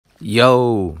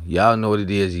Yo, y'all know what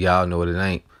it is, y'all know what it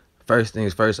ain't. First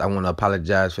things first, I want to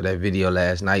apologize for that video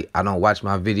last night. I don't watch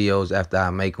my videos after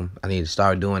I make them. I need to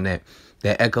start doing that.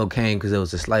 That echo came because there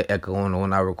was a slight echo on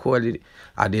when I recorded it.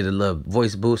 I did a little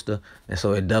voice booster, and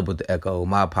so it doubled the echo.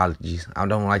 My apologies. I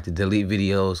don't like to delete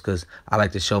videos because I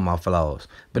like to show my flaws.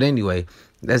 But anyway,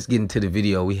 let's get into the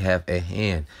video we have at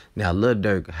hand. Now, Lil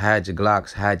Durk, hide your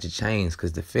Glocks, hide your chains,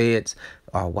 because the feds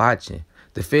are watching.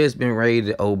 The feds been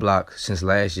raided Oblock since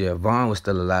last year. Vaughn was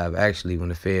still alive, actually, when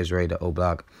the feds raided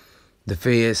Oblock. The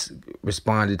feds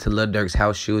responded to Lil Durk's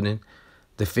house shooting.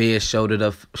 The feds showed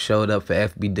up for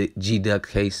FBG Duck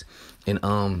case in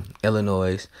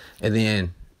Illinois. And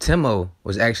then Timo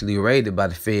was actually raided by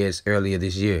the feds earlier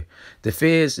this year. The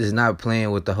feds is not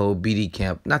playing with the whole BD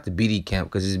camp, not the BD camp,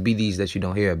 because it's BDs that you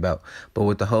don't hear about, but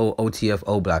with the whole OTF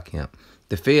Oblock camp.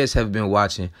 The feds have been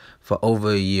watching for over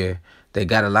a year. They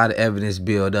got a lot of evidence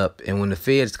built up. And when the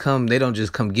feds come, they don't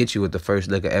just come get you with the first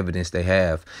look of evidence they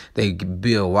have. They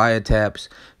build wiretaps.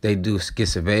 They get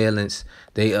surveillance.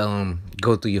 They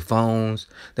go through your phones.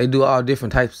 They do all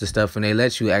different types of stuff. And they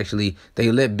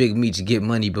let Big Meech get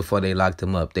money before they locked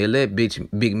him up. They let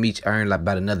Big Meech earn like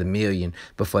about another $1 million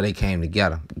before they came to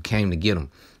get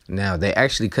him. Now, they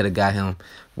actually could have got him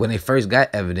when they first got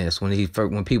evidence,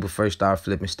 when people first started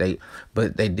flipping state,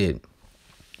 but they didn't.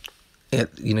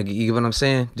 You get what I'm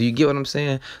saying? Do you get what I'm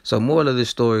saying? So moral of this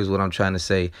story is what I'm trying to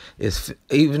say is,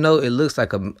 even though it looks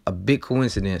like a big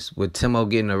coincidence with Timo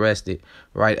getting arrested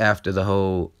right after the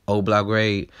whole Oblock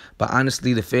raid, but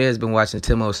honestly, the feds been watching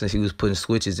Timo since he was putting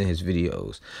switches in his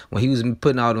videos. When he was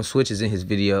putting all them switches in his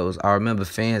videos, I remember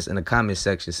fans in the comment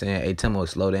section saying, "Hey, Timo,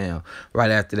 slow down."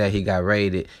 Right after that, he got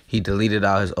raided. He deleted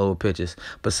all his old pictures.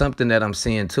 But something that I'm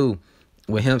seeing too,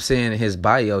 with him saying in his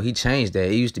bio, he changed that.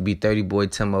 It used to be 30 Boy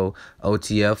Timo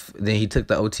OTF. Then he took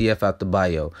the OTF out the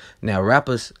bio. Now,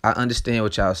 rappers, I understand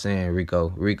what y'all saying,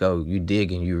 Rico. Rico, you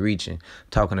digging, you reaching,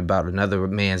 talking about another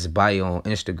man's bio on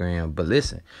Instagram. But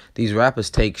listen, these rappers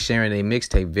take sharing their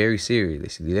mixtape very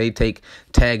seriously. They take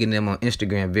tagging them on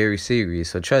Instagram very serious.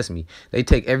 So trust me, they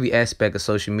take every aspect of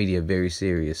social media very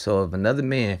serious. So if another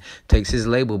man takes his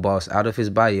label boss out of his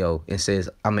bio and says,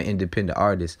 "I'm an independent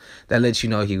artist," that lets you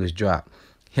know he was dropped.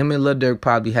 Him and Lil Durk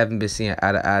probably haven't been seeing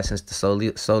eye to eye since the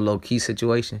Solo Key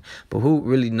situation, but who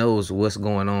really knows what's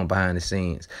going on behind the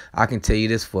scenes? I can tell you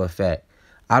this for a fact.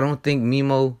 I don't think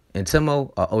Mimo and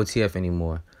Timo are OTF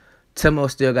anymore.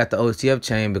 Timo still got the OTF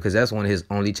chain because that's one of his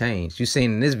only chains. You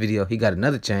seen in this video, he got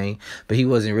another chain, but he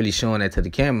wasn't really showing that to the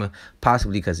camera,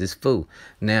 possibly because it's full.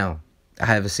 Now, I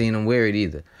haven't seen him wear it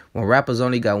either. When rappers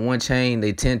only got one chain,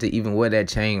 they tend to even wear that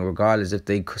chain regardless if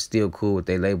they still cool with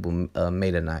their label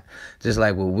mate or not. Just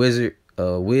like with Wiz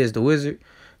the Wizard,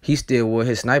 he still wore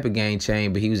his Sniper Gang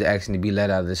chain, but he was asking to be let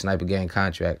out of the Sniper Gang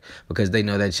contract because they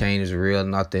know that chain is real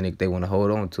and authentic. They want to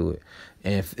hold on to it.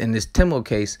 And in this Timo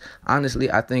case, honestly,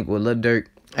 I think with Lil Durk,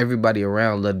 everybody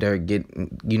around Lil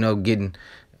Durk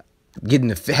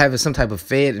having some type of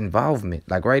Fed involvement.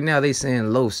 Like right now, they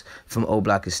saying Los from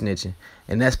Oblock is snitching,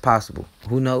 and that's possible.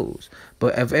 Who knows?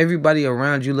 But if everybody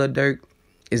around you, Lil Durk,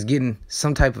 is getting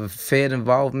some type of Fed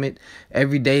involvement,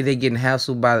 every day they getting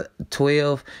hassled by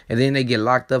 12, and then they get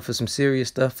locked up for some serious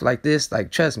stuff like this. Like,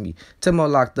 trust me,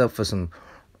 Timo locked up for some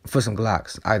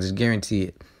Glocks. I just guarantee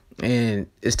it. And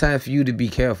it's time for you to be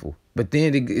careful. But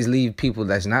then it leave people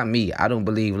that's not me. I don't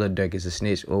believe Lil Durk is a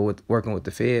snitch or working with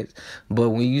the feds.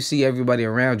 But when you see everybody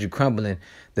around you crumbling,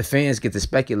 the fans get to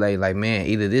speculate like, man,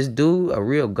 either this dude a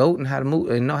real goat and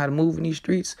know how to move in these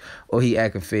streets, or he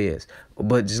acting feds.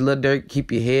 But just Lil Durk, keep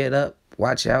your head up,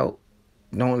 watch out,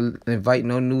 don't invite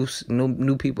no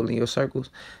new people in your circles.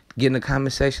 Get in the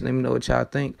comment section, let me know what y'all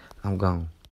think. I'm gone.